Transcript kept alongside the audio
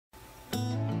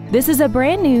This is a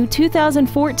brand new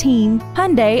 2014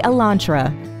 Hyundai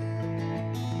Elantra.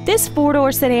 This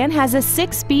four-door sedan has a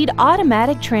 6-speed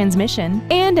automatic transmission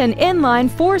and an inline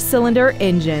 4-cylinder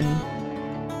engine.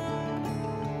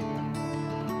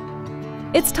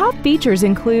 Its top features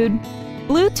include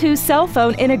Bluetooth cell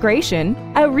phone integration,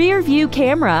 a rear-view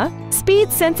camera,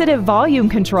 speed-sensitive volume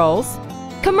controls,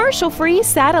 commercial-free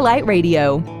satellite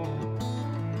radio,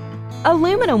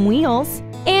 aluminum wheels,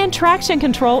 and traction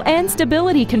control and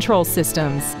stability control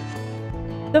systems.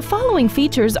 The following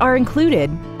features are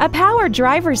included: a power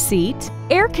driver's seat,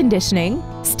 air conditioning,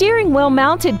 steering wheel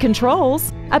mounted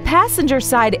controls, a passenger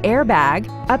side airbag,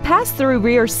 a pass-through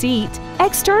rear seat,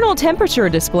 external temperature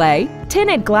display,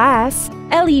 tinted glass,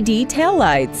 LED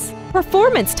taillights,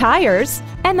 performance tires,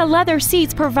 and the leather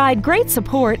seats provide great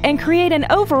support and create an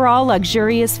overall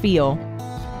luxurious feel.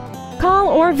 Call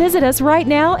or visit us right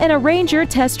now and arrange your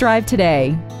test drive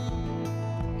today.